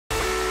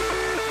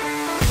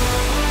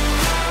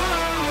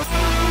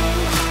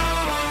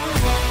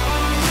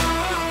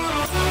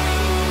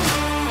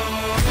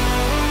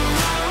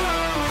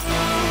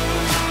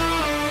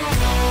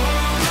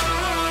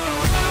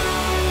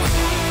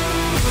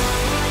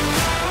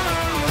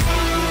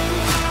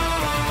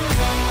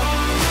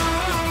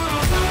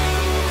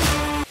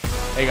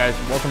Hey guys,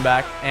 welcome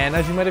back, and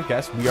as you might have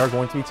guessed, we are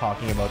going to be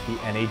talking about the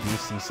NAD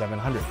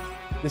C700.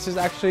 This is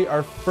actually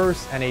our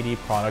first NAD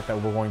product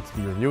that we're going to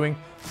be reviewing,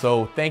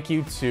 so thank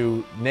you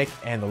to Nick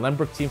and the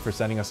Lembrook team for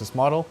sending us this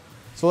model.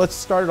 So let's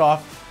start it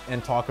off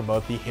and talk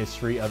about the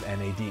history of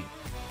NAD.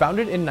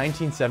 Founded in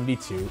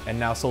 1972 and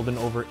now sold in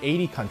over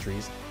 80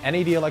 countries,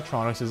 NAD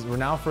Electronics is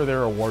renowned for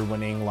their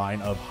award-winning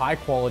line of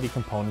high-quality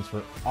components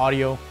for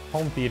audio,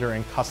 home theater,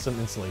 and custom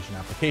installation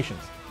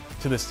applications.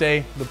 To this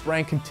day, the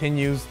brand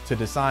continues to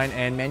design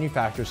and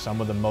manufacture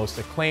some of the most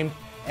acclaimed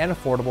and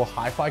affordable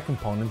hi-fi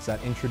components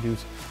that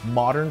introduce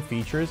modern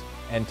features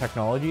and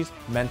technologies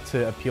meant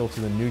to appeal to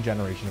the new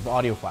generation of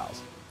audiophiles.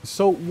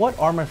 So what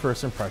are my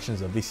first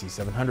impressions of the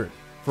C700?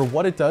 For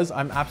what it does,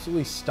 I'm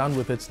absolutely stunned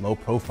with its low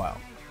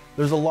profile.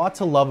 There's a lot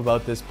to love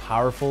about this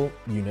powerful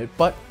unit,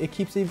 but it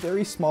keeps a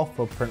very small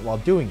footprint while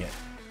doing it.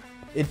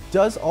 It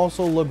does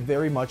also look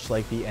very much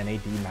like the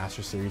NAD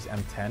Master Series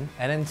M10,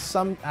 and in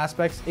some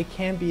aspects, it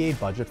can be a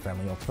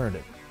budget-friendly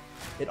alternative.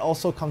 It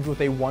also comes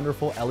with a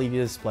wonderful LED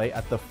display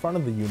at the front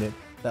of the unit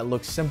that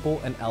looks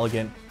simple and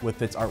elegant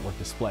with its artwork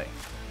display.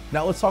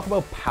 Now let's talk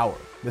about power.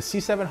 The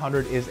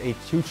C700 is a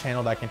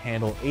 2-channel that can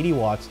handle 80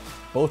 watts,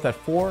 both at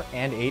 4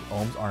 and 8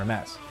 ohms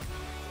RMS.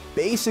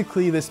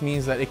 Basically, this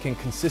means that it can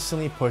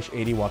consistently push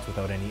 80 watts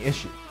without any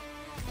issue.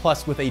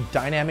 Plus, with a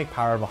dynamic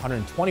power of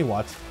 120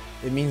 watts,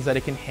 it means that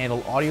it can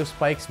handle audio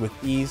spikes with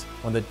ease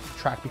when the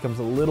track becomes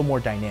a little more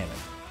dynamic.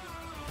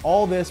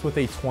 All this with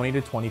a 20 to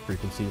 20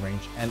 frequency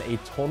range and a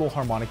total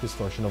harmonic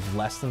distortion of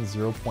less than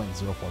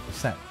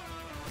 0.04%.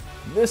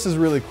 This is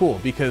really cool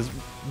because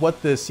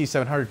what the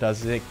C700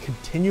 does is it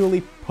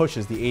continually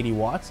pushes the 80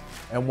 watts,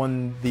 and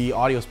when the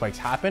audio spikes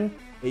happen,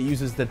 it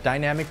uses the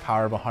dynamic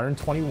power of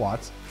 120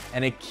 watts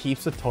and it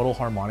keeps the total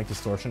harmonic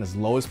distortion as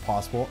low as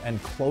possible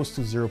and close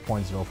to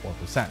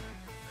 0.04%.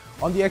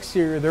 On the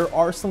exterior, there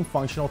are some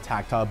functional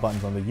tactile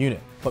buttons on the unit,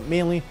 but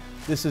mainly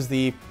this is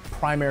the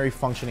primary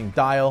functioning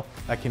dial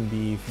that can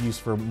be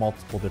used for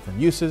multiple different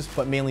uses,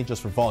 but mainly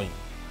just for volume.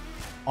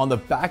 On the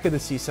back of the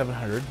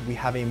C700, we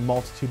have a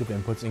multitude of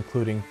inputs,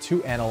 including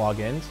 2 analog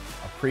ins,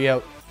 a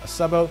pre-out, a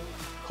sub-out,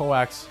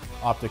 coax,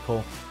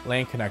 optical,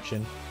 LAN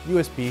connection,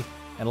 USB,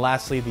 and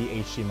lastly the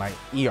HDMI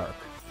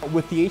eARC.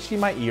 With the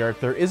HDMI eARC,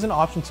 there is an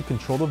option to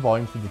control the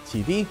volume through the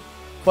TV,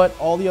 but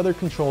all the other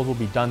controls will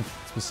be done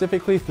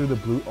specifically through the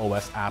Blue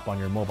OS app on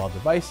your mobile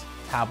device,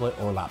 tablet,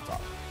 or laptop.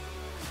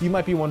 You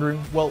might be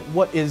wondering, well,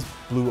 what is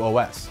Blue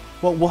OS?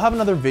 Well, we'll have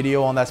another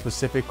video on that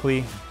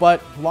specifically,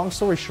 but long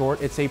story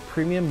short, it's a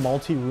premium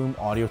multi-room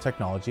audio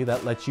technology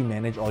that lets you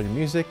manage all your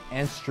music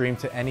and stream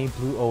to any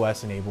Blue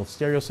OS enabled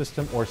stereo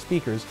system or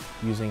speakers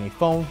using a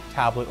phone,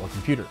 tablet, or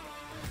computer.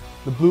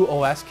 The Blue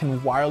OS can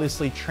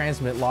wirelessly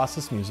transmit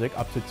lossless music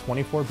up to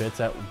 24 bits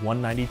at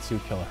 192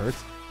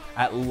 kilohertz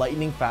at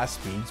lightning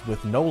fast speeds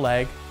with no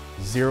lag,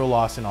 zero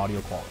loss in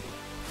audio quality.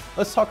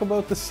 Let's talk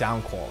about the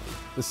sound quality.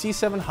 The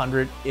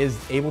C700 is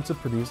able to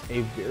produce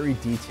a very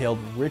detailed,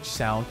 rich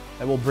sound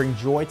that will bring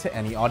joy to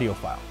any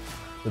audiophile.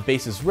 The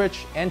bass is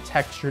rich and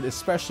textured,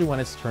 especially when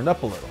it's turned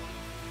up a little.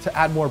 To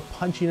add more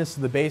punchiness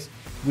to the bass,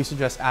 we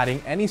suggest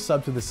adding any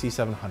sub to the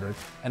C700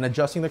 and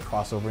adjusting the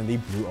crossover in the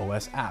Blue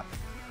OS app.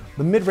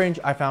 The mid-range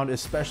I found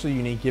especially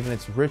unique given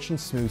its rich and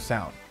smooth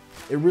sound.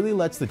 It really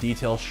lets the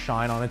detail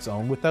shine on its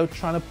own without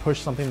trying to push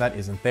something that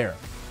isn't there.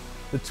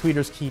 The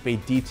tweeters keep a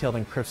detailed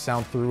and crisp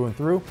sound through and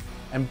through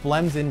and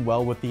blends in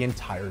well with the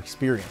entire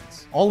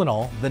experience. All in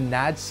all, the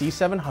NAD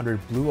C700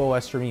 Blue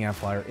OS streaming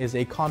amplifier is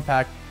a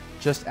compact,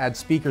 just add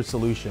speaker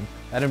solution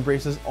that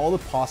embraces all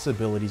the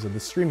possibilities of the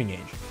streaming age,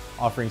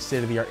 offering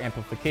state-of-the-art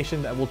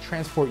amplification that will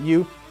transport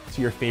you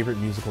to your favorite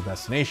musical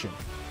destination.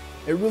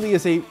 It really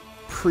is a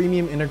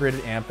premium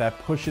integrated amp that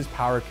pushes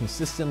power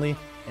consistently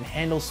and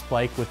handles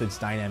spike with its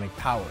dynamic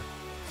power.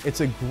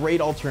 It's a great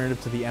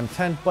alternative to the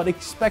M10, but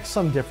expect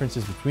some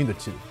differences between the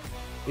two.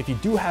 If you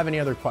do have any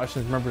other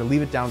questions, remember to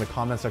leave it down in the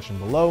comment section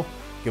below.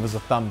 Give us a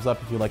thumbs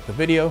up if you like the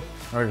video.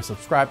 Remember to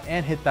subscribe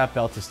and hit that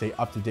bell to stay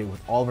up to date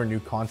with all of our new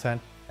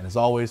content. And as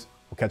always,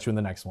 we'll catch you in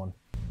the next one.